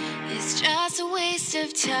is just a waste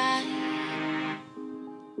of time.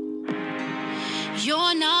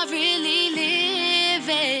 You're not really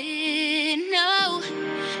living, no,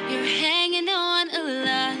 you're hanging on a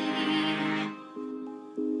line.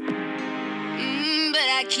 But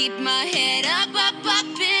I keep my head up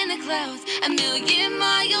in the clouds, a million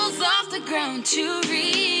miles off the ground to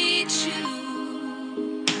reach you.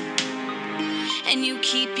 And you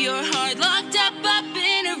keep your heart locked up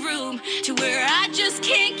in a room to where I just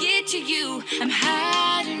can't get to you. I'm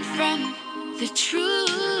hiding from the truth.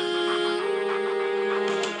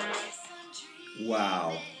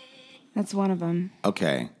 Wow. That's one of them.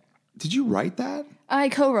 Okay. Did you write that? I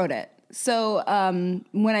co-wrote it. So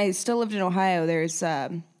when I still lived in Ohio, there's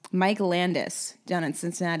Mike Landis down in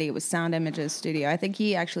Cincinnati. It was Sound Images Studio. I think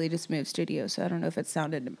he actually just moved studios, so I don't know if it's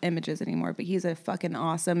Sound Images anymore, but he's a fucking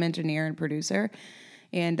awesome engineer and producer.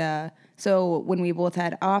 And so when we both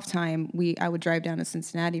had off time, I would drive down to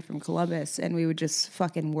Cincinnati from Columbus, and we would just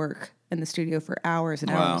fucking work in the studio for hours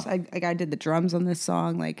and Wow. hours. I did the drums on this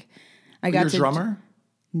song. Like, I You're got a to drummer?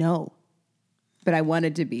 No. But I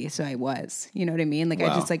wanted to be, so I was. You know what I mean? Like,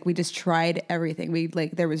 Wow. we just tried everything.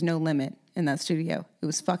 There was no limit in that studio. It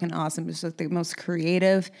was fucking awesome. It was like the most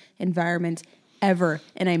creative environment ever,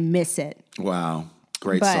 and I miss it. Wow.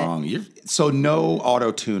 Great But- song. So no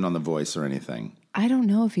auto-tune on the voice or anything? I don't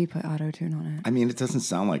know if he put auto-tune on it. I mean, it doesn't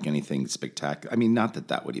sound like anything spectacular. I mean, not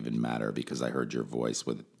that would even matter because I heard your voice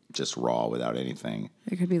with just raw without anything.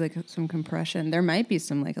 There could be like some compression. There might be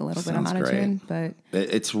some like a little bit of Sounds auto-tune, but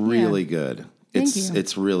It's really good. Thank you.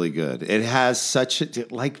 It's really good. It has such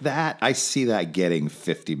like that. I see that getting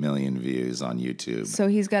 50 million views on YouTube. so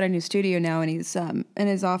he's got a new studio now, and he's in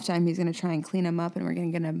his off time he's going to try and clean him up, and we're going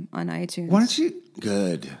to get him on iTunes. Why don't you?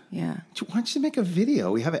 Good. Yeah. Why don't you make a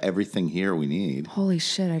video? We have everything here we need. Holy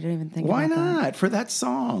shit! I didn't even think. Why about that. not for that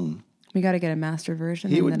song? We got to get a master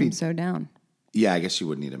version, He and would then be- I'm so down. Yeah, I guess you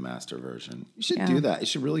would need a master version. You should Yeah. do that. You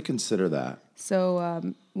should really consider that.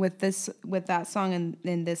 So with that song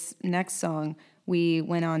and this next song, we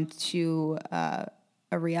went on to a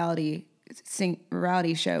reality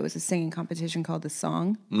show. It was a singing competition called The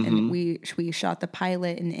Song, and we shot the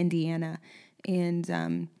pilot in Indiana,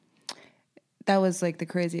 and that was like the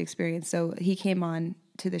crazy experience. So he came on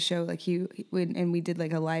to the show, like and we did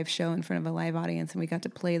like a live show in front of a live audience, and we got to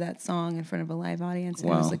play that song in front of a live audience, and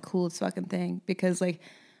it Wow. was the coolest fucking thing because like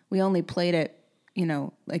we only played it you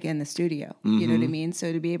know, like in the studio, you know what I mean?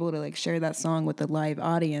 So to be able to like share that song with the live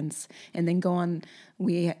audience and then go on,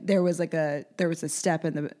 there was a step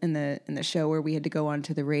in the show where we had to go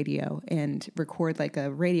onto the radio and record like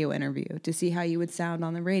a radio interview to see how you would sound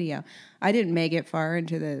on the radio. I didn't make it far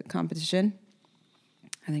into the competition.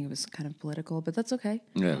 I think it was kind of political, but that's okay.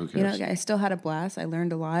 Yeah, who cares? You know, I still had a blast. I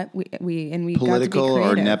learned a lot. We Political got to be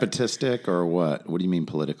or creative. nepotistic or what? What do you mean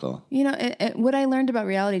political? You know, what I learned about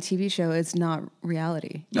reality TV show is not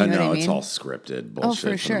reality. You know what I mean? It's all scripted bullshit.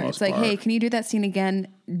 Oh, for sure. The most It's like, part. hey, can you do that scene again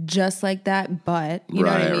just like that? But, you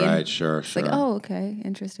know what I mean? Right, sure. It's like, oh, okay,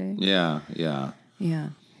 interesting. Yeah. Yeah.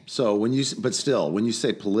 So when you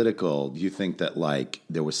say political, do you think that like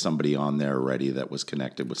there was somebody on there already that was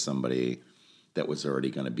connected with somebody that was already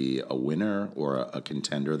going to be a winner or a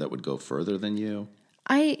contender that would go further than you?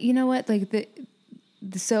 You know what? Like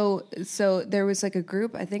so there was like a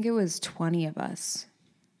group, I think it was 20 of us,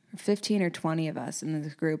 15 or 20 of us in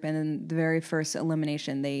this group. And then the very first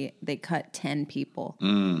elimination, they cut 10 people.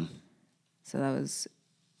 So that was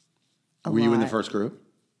Were you in the first group?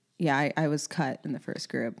 Yeah, I was cut in the first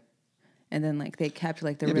group. And then like they kept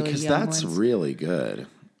like the really because young that's ones. really good.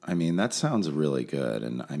 I mean, that sounds really good.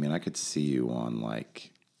 And I mean, I could see you on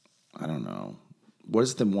like, I don't know. What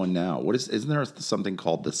is the one now? Isn't there something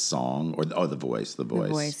called The Song or The Voice? The Voice.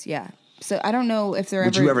 The Voice, yeah. So I don't know if there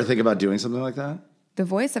Would you ever think about doing something like that? The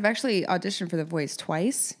Voice, I've actually auditioned for The Voice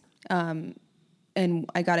twice. And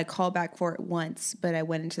I got a call back for it once, but I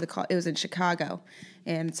went into the call. It was in Chicago.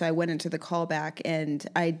 And so I went into the callback and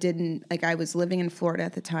I was living in Florida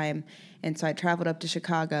at the time. And so I traveled up to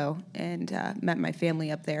Chicago and met my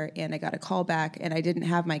family up there. And I got a call back and I didn't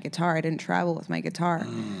have my guitar. I didn't travel with my guitar.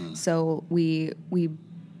 So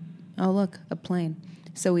oh, look, a plane.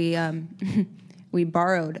 So we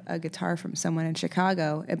borrowed a guitar from someone in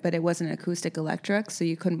Chicago, but it wasn't acoustic electric, so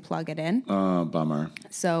you couldn't plug it in. Oh, bummer.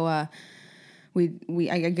 So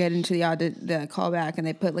I get into the callback, and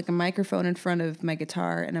they put like a microphone in front of my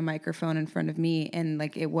guitar and a microphone in front of me, and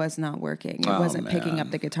like it was not working. It wasn't picking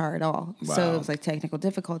up the guitar at all. Wow. So it was like technical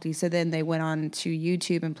difficulty. So then they went on to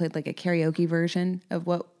YouTube and played like a karaoke version of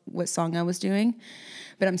what song I was doing.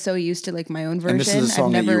 But I'm so used to like my own version. And this is a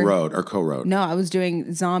song that you wrote or co-wrote? No, I was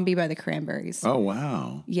doing Zombie by the Cranberries. Oh,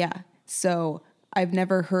 wow. Yeah. So I've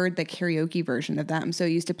never heard the karaoke version of that. I'm so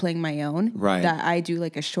used to playing my own that I do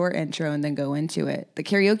like a short intro and then go into it. The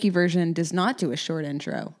karaoke version does not do a short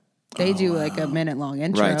intro. They do like a minute-long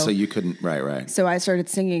intro. Right, so you couldn't, right. So I started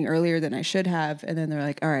singing earlier than I should have, and then they're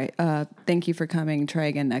like, all right, thank you for coming. Try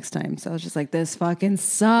again next time. So I was just like, this fucking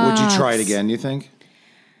sucks. Would you try it again, you think?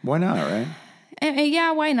 Why not, right?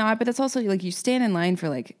 Yeah, why not? But that's also like you stand in line for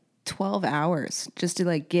like 12 hours just to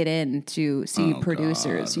like get in to see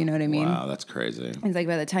producers. God. You know what I mean? Wow, that's crazy. It's like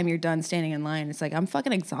by the time you're done standing in line, it's like I'm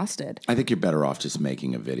fucking exhausted. I think you're better off just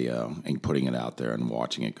making a video and putting it out there and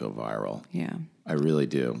watching it go viral. Yeah. I really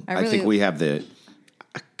do. I think we have the...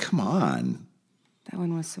 come on. That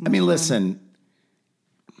one was so much fun. Listen,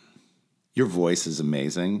 your voice is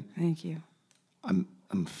amazing. Thank you.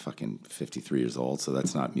 I'm fucking 53 years old, so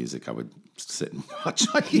that's not music I would sit and watch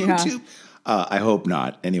on YouTube. I hope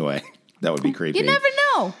not. Anyway, that would be creepy. You never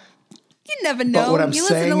know. You never know. But what I'm you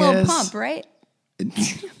saying listen to Lil is, Pump, right?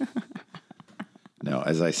 No,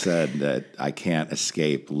 as I said, that I can't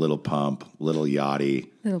escape Little Pump, Little Yachty,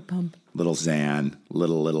 Little Pump, Little Xan,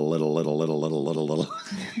 little.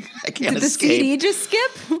 I can't Did escape. the CD just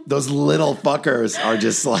skip? Those little fuckers are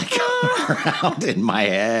just like around in my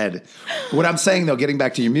head. What I'm saying, though, getting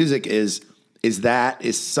back to your music, is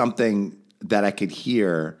something that I could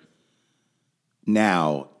hear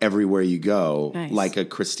now everywhere you go, nice. like a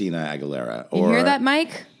Christina Aguilera. You hear that,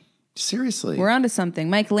 Mike? Seriously, we're onto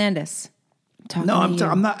something. Mike Landis. I'm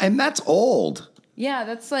not, and that's old. Yeah,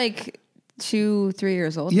 that's like 2-3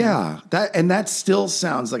 years old. Yeah, that still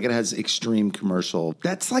sounds like it has extreme commercial.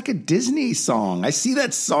 That's like a Disney song. I see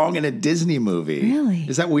that song in a Disney movie. Really?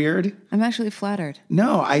 Is that weird? I'm actually flattered.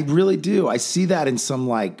 No, I really do. I see that in some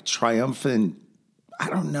like triumphant. I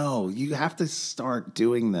don't know. You have to start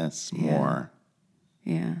doing this more.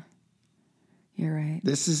 Yeah, you're right.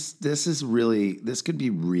 This could be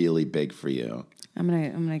really big for you. I'm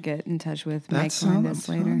gonna get in touch with Mike Landis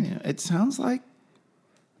later. It sounds like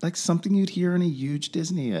something you'd hear in a huge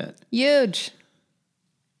Disney hit. Huge.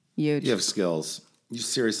 You have skills. You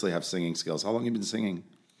seriously have singing skills. How long have you been singing?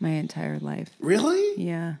 My entire life. Really?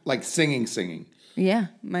 Yeah. Like singing. Yeah,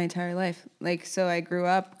 my entire life. Like, so I grew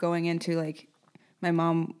up going into like, my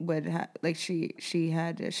mom would like she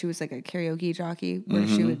was like a karaoke jockey where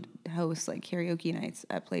she would host like karaoke nights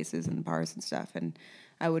at places and bars and stuff, and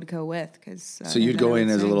I would go with. Cause, So you'd go in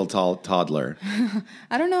as a little toddler.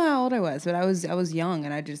 I don't know how old I was, but I was young,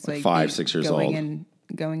 and I just like 5, 6 years old.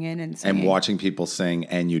 Going in and singing. And watching people sing,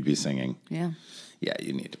 and you'd be singing. Yeah. Yeah,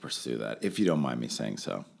 you need to pursue that, if you don't mind me saying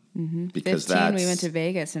so. Mm-hmm. Because 15, we went to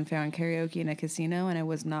Vegas and found karaoke in a casino, and I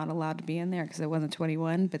was not allowed to be in there because I wasn't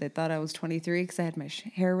 21, but they thought I was 23 because I had my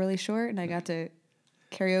hair really short, and I got to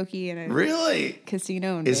karaoke in a Really?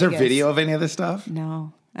 casino in Is Vegas. there video of any of this stuff?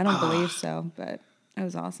 No, I don't believe so, but it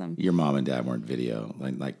was awesome. Your mom and dad weren't video,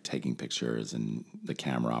 like taking pictures and the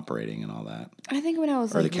camera operating and all that? I think when I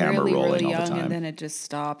was Or the like camera really, rolling really all the young, time. and then it just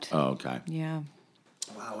stopped. Oh, okay. Yeah.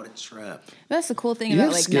 Wow, what a trip. That's the cool thing You about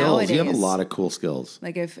have like skills. nowadays. You have a lot of cool skills.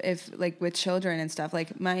 Like if like with children and stuff,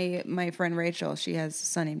 like my friend Rachel, she has a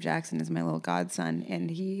son named Jackson, is my little godson, and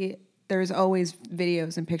there's always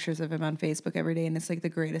videos and pictures of him on Facebook every day, and it's like the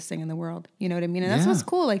greatest thing in the world. You know what I mean? And that's what's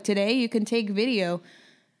cool. Like today, you can take video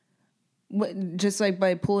just like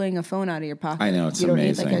by pulling a phone out of your pocket. I know, it's you don't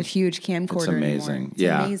amazing. need like a huge camcorder It's amazing. anymore. It's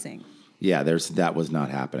Yeah. amazing. Yeah, that was not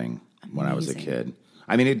happening when I was a Amazing. kid.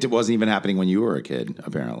 I mean, it wasn't even happening when you were a kid,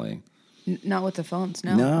 apparently. Not with the phones,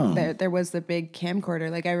 no. No. There was the big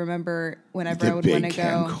camcorder. Like I remember whenever The I would big want to go,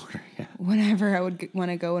 camcorder, yeah. whenever I would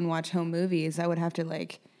want to go and watch home movies, I would have to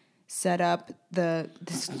like set up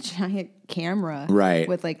this giant camera, Right.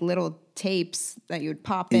 with like little tapes that you would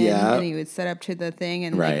pop in, Yeah. and you would set up to the thing,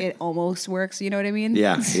 and Right. like it almost works. You know what I mean?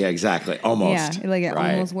 Yeah, exactly. Almost. Yeah, like it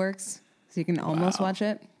Right. almost works, so you can almost watch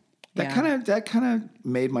it. That Yeah. kind of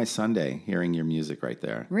made my Sunday hearing your music right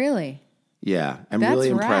there. Really. Yeah, I'm That's really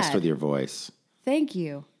impressed rad. with your voice. Thank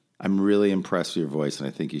you. I'm really impressed with your voice, and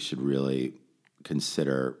I think you should really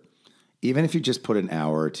consider, even if you just put an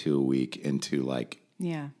hour or two a week into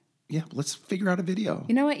Yeah. let's figure out a video.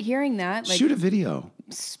 You know what? Hearing that like Shoot a video.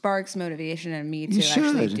 sparks motivation in me to You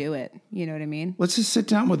actually should. do it. You know what I mean? Let's just sit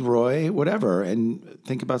down with Roy, whatever, and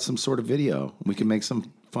think about some sort of video. We can make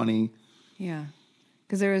some funny. Yeah.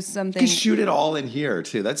 Because there was We something. can shoot it all in here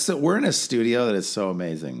too. We're in a studio that is so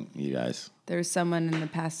amazing, you guys. There was someone in the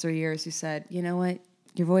past 3 years who said, "You know what?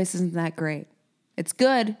 Your voice isn't that great. It's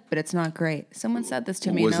good, but it's not great." Someone said this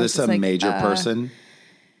to me. Was and I this just a like, major person?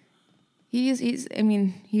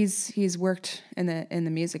 He's worked in the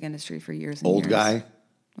music industry for years and Old years. guy?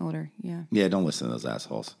 Older, yeah. Yeah, don't listen to those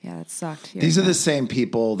assholes. Yeah, that sucked. These are the same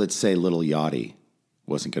people that say Little Yachty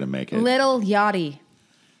wasn't going to make it. Little Yachty.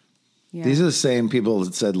 Yeah. These are the same people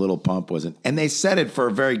that said Little Pump wasn't. And they said it for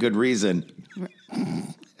a very good reason.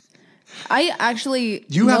 I actually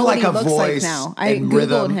You have know like what he a looks like voice now. I and Googled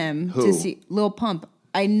rhythm. him Who? to see Lil Pump.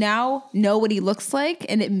 I now know what he looks like,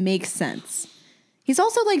 and it makes sense. He's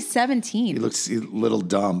also like 17. He looks Little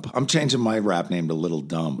Dump. I'm changing my rap name to Little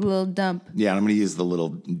Dump. Little Dump. Yeah, I'm going to use the little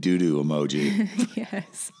doo-doo emoji.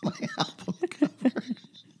 Yes. My album cover.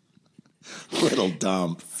 Little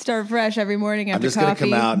Dump. Start fresh every morning after I'm just coffee.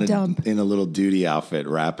 going to come out Dump. in a little duty outfit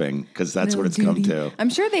rapping because that's what it's Little come duty. to. I'm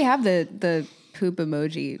sure they have the poop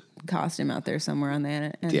emoji costume out there somewhere on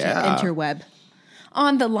the Yeah. interweb.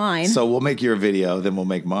 On the line. So we'll make your video, then we'll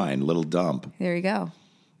make mine. Little Dump. There you go.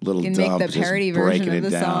 Little You can Dump. make the just parody breaking version of it the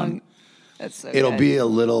down. song. That's so It'll good. be a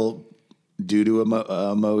little doo-doo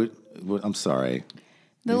I'm sorry.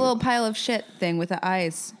 The little pile of shit thing with the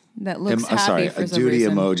eyes that looks I'm happy sorry. for A some duty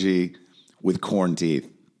reason. emoji with corn teeth.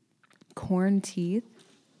 Corn teeth?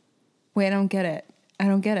 Wait, I don't get it. I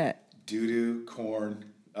don't get it. Doo-doo, corn.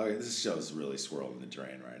 Okay, this show's really swirling the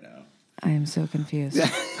drain right now. I am so confused.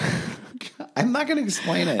 I'm not going to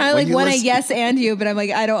explain it. I like you want to listen- yes and you, but I'm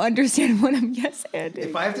like, I don't understand what I'm yes and.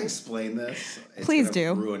 If I have to explain this, it's Please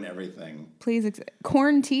gonna do. ruin everything. Please,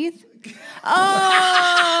 corn teeth?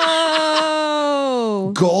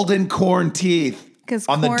 Oh! Golden corn teeth 'Cause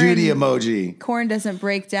on the corn- duty emoji. Corn doesn't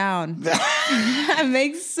break down. That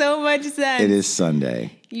makes so much sense. It is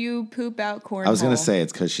Sunday. You poop out corn. I was going to say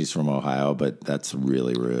it's because she's from Ohio, but that's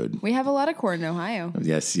really rude. We have a lot of corn in Ohio.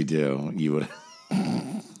 Yes, you do. You would.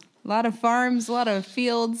 A lot of farms, a lot of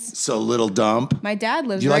fields. So Little Dump My dad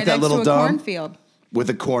lives You right like that next little to a dump? cornfield. with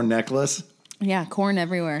a corn necklace, Yeah, corn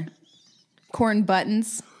everywhere. Corn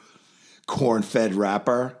buttons. corn-fed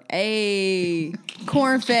wrapper, Hey,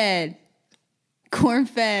 corn fed. Corn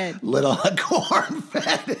fed. little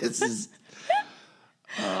corn-fed. This is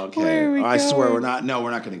okay. Where are we I swear going? we're not. No,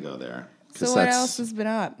 we're not going to go there. 'Cause So what that's- else has been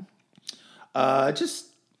up? Just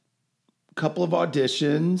a couple of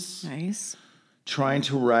auditions. Nice. Trying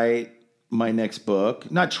to write my next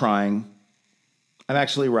book. Not trying. I'm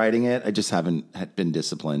actually writing it. I just haven't been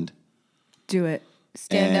disciplined. Do it.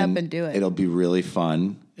 Stand up and do it. It'll be really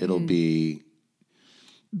fun. It'll be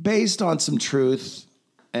based on some truth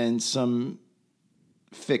and some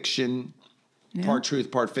fiction. part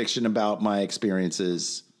truth, part fiction about my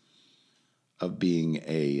experiences of being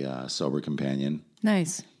a sober companion.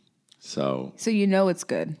 Nice. So you know it's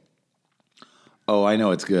good. Oh, I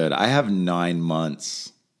know it's good. I have 9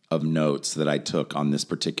 months of notes that I took on this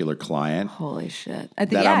particular client. Holy shit! I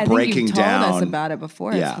think that yeah, I'm I think breaking you've told down. us about it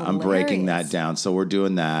before. Yeah, It's I'm breaking that hilarious. down. So we're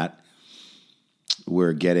doing that.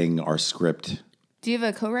 We're getting our script Do you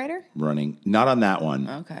have a co-writer? running. Not on that one,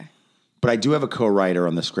 Okay. but I do have a co-writer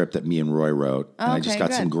on the script that me and Roy wrote. And I just Okay,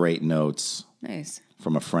 got some good. great notes Nice.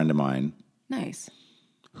 from a friend of mine Nice.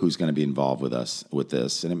 who's going to be involved with us with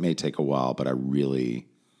this. And it may take a while, but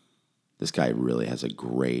this guy really has a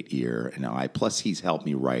great ear and eye. Plus, he's helped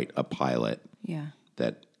me write a pilot Yeah.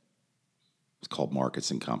 that is called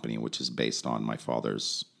Marcus and Company, which is based on my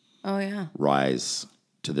father's Oh yeah. rise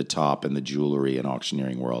to the top in the jewelry and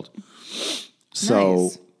auctioneering world. So,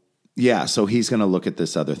 Nice. yeah, so he's going to look at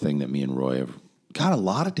this other thing that me and Roy have got a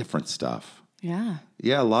lot of different stuff. Yeah.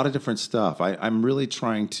 Yeah, a lot of different stuff. I'm really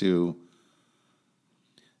trying to,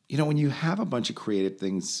 when you have a bunch of creative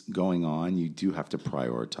things going on, you do have to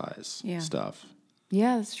prioritize stuff.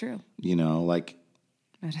 Yeah, that's true. Like,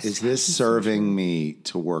 That is this serving me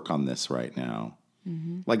to work on this right now?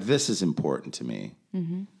 Mm-hmm. Like, this is important to me.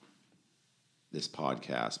 This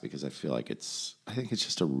podcast, because I feel like I think it's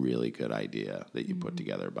just a really good idea that you put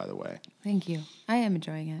together, by the way. Thank you. I am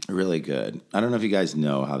enjoying it. Really good. I don't know if you guys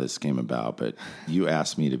know how this came about, but you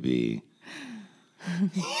asked me to be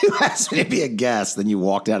a guest, then you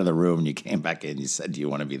walked out of the room and you came back in and you said, do you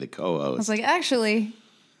want to be the I co-host? was like, actually,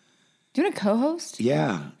 do you want to co-host?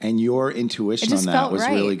 Yeah, and your intuition It on just that felt was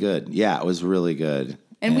right. really good. Yeah, it was really good.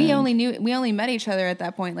 And we only met each other at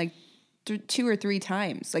that point like 2 or 3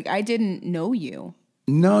 times. Like I didn't know you.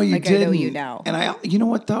 No, you Like, I didn't. know you now. And you know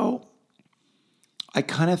what though? I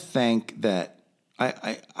kind of think that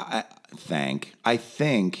I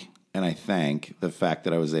think the fact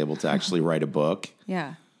that I was able to actually write a book,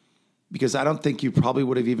 Yeah. because I don't think you probably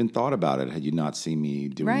would have even thought about it had you not seen me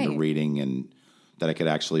doing the Right. reading and that I could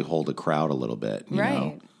actually hold a crowd a little bit. You Right.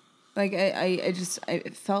 know? Like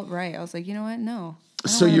it felt right. I was like, you know what? No. I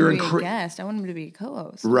don't So want you're him to be a guest. I want him to be a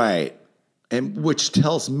co-host. Right. And which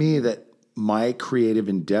tells me that my creative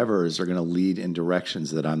endeavors are going to lead in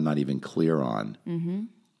directions that I'm not even clear on. Mm-hmm.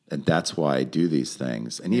 And that's why I do these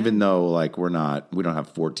things. And even though like we don't have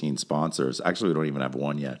 14 sponsors, actually we don't even have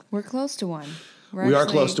one yet. We're close to one. We are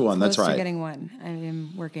close to one. That's close right. to getting one. I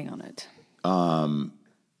am working on it.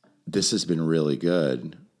 This has been really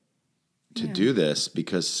good to do this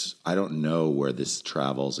because I don't know where this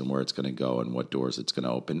travels and where it's going to go and what doors it's going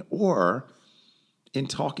to open, or in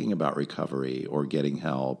talking about recovery or getting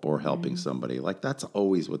help or helping somebody. Like that's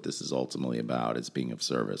always what this is ultimately about, is being of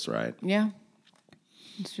service, right? Yeah.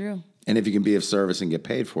 It's true. And if you can be of service and get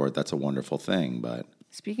paid for it, that's a wonderful thing. But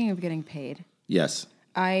Speaking of getting paid, yes.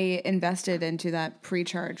 I invested into that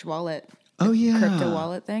pre-charge wallet. Oh, yeah. Crypto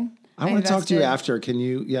wallet thing. I want to talk to you invested- after. Can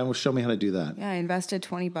you, well, show me how to do that. Yeah, I invested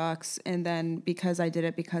 $20, and then because I did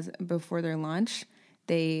it before their launch,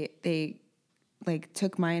 they like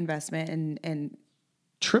took my investment and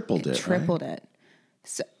Tripled it, tripled right? it,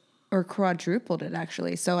 so, or quadrupled it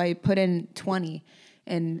actually. So I put in 20,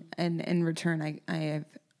 and in return I have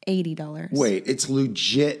 $80. Wait, it's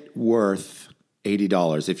legit worth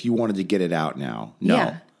 $80 if you wanted to get it out now. No.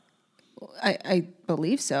 Yeah. I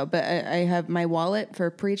believe so, but I have my wallet for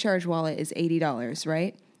pre-charge wallet is $80,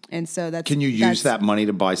 right? And so that's Can you use that money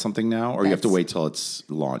to buy something now, or you have to That's- wait till it's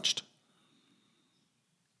launched?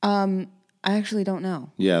 I actually don't know.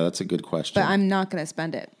 Yeah, that's a good question. But I'm not going to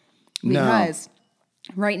spend it No. because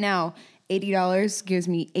right now $80 gives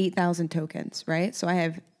me 8,000 tokens, right? So I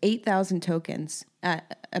have 8,000 tokens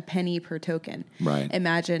at a penny per token. Right.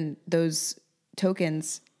 Imagine those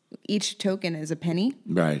tokens, each token is a penny.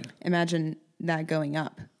 Right. Imagine that going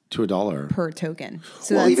up To $1. per token.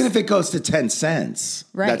 So Well, that's even if it goes to 10 cents,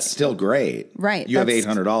 Right. that's still great. Right, You have that's-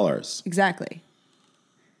 $800. exactly.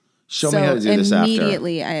 Show me how to do this after.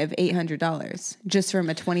 Immediately I have $800 just from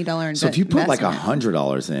a $20 investment. So if you put like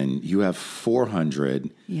 $100 in, you have 400,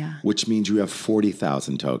 Yeah. which means you have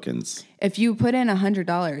 40,000 tokens. If you put in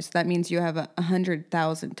 $100, that means you have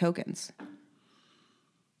 100,000 tokens.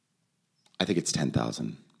 I think it's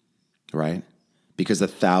 10,000, right? Because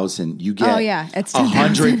 1,000, you get Oh, yeah, it's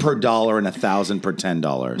 100 per dollar and 1,000 per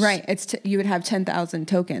 $10. Right. You would have 10,000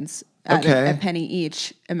 tokens at Okay. a penny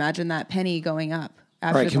each. Imagine that penny going up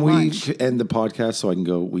after All right, the can launch. we end the podcast so we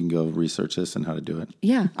can go research this and how to do it?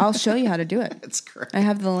 Yeah, I'll show you how to do it. It's great. I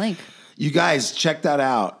have the link. You guys, check that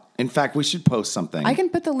out. In fact, we should post something. I can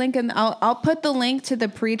put the link in. I'll put the link to the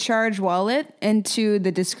pre-charge wallet into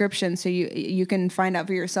the description so you can find out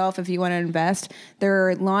for yourself if you want to invest.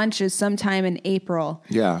 Their launch is sometime in April.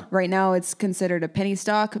 Yeah. Right now it's considered a penny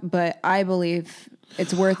stock, but I believe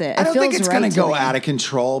it's worth it. I don't think it's going to to go out of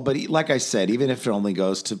control, but like I said, even if it only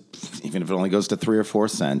goes to 3 or 4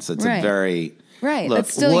 cents, it's a very right. Look,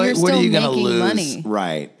 That's still, you're what still are you going to making lose? money,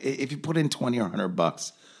 Right? If you put in $20 or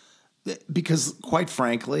 $100, because quite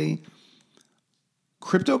frankly,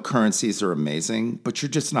 cryptocurrencies are amazing, but you're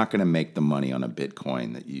just not going to make the money on a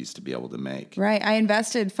Bitcoin that you used to be able to make. Right. I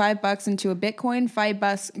invested $5 into a Bitcoin,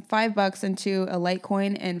 $5 into a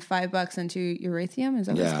Litecoin, and $5 into Ethereum. Is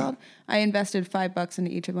that what it's called? I invested $5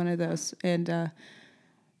 into each of one of those, and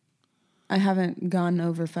I haven't gone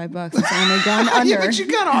over $5. It's only gone under. Yeah, but you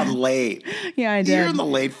got on late. Yeah, I did. You're in the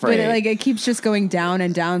late frame. But it keeps just going down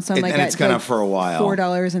and down. So I'm And it's gonna for a while.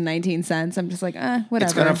 $4.19. I'm just like, whatever.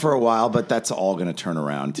 It's gonna for a while, but that's all gonna turn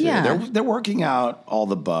around too. Yeah. They're working out all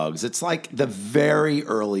the bugs. It's like the very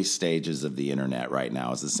early stages of the internet right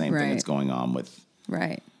now is the same thing that's going on with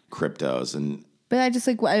cryptos. And but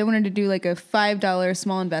I wanted to do like a $5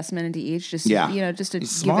 small investment into each, just to give it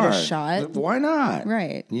a shot. Why not?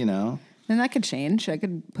 Right. And that could change. I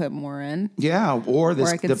could put more in. Yeah, or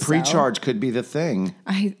the pre-charge could be the thing.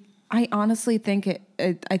 I honestly think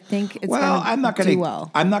I think it's I'm not going do well.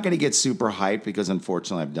 I'm not going to get super hyped because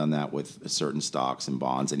unfortunately I've done that with certain stocks and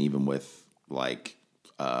bonds, and even with like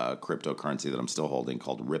cryptocurrency that I'm still holding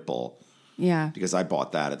called Ripple. Yeah. Because I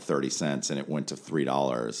bought that at 30 cents and it went to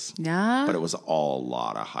 $3. Yeah. But it was all a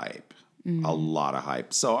lot of hype. A lot of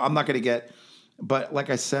hype. So I'm not going to get. But like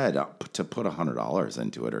I said, to put $100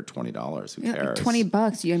 into it or $20, who cares?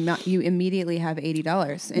 $20, you immediately have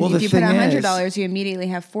 $80, and well, if you put $100, you immediately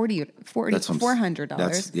have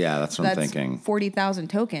 $400. That's what I'm thinking. 40,000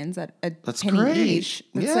 tokens at a that's penny great. each.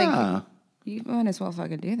 That's like you might as well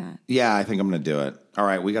fucking do that. Yeah, I think I'm going to do it. All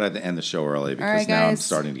right, we got to end the show early because now I'm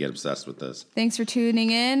starting to get obsessed with this. Thanks for tuning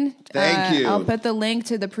in. Thank you. I'll put the link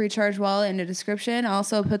to the pre-charge wallet in the description. I'll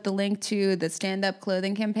also put the link to the stand-up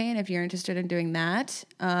clothing campaign if you're interested in doing that.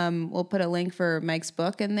 We'll put a link for Mike's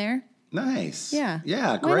book in there. Nice. Yeah.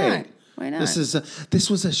 Yeah, great. Why not? This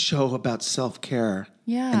was a show about self-care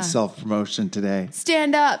and self-promotion today.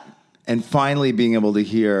 Stand up. And finally being able to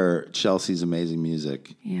hear Chelsea's amazing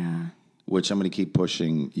music. Yeah. Which I'm going to keep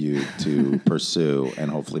pushing you to pursue and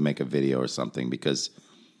hopefully make a video or something because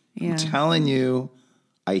I'm telling you,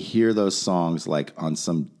 I hear those songs like on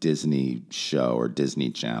some Disney show or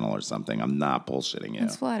Disney Channel or something. I'm not bullshitting you.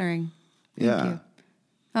 That's flattering. Thank you. Yeah.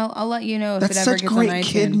 I'll let you know if That's it ever such gets on iTunes. great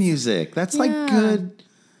kid music. That's like good,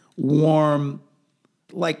 warm,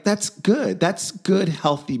 like that's good. That's good,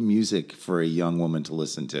 healthy music for a young woman to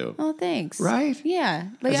listen to. Oh, thanks. Right? Yeah.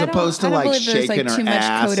 Like, As opposed to like shaking her there's too much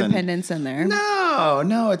ass codependence in there.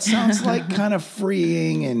 No, it sounds like kind of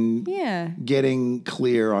freeing and getting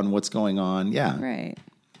clear on what's going on. Yeah. Right.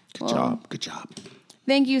 Good job.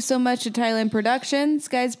 Thank you so much to Thailand Productions.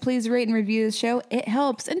 Guys, please rate and review the show. It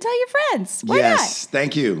helps. And tell your friends. Why not?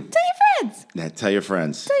 Thank you. Tell your friends. Yeah, tell your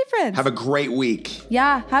friends. Tell your friends. Have a great week.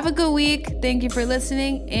 Yeah, have a good week. Thank you for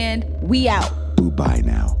listening, and we out. Boo bye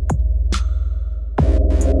now.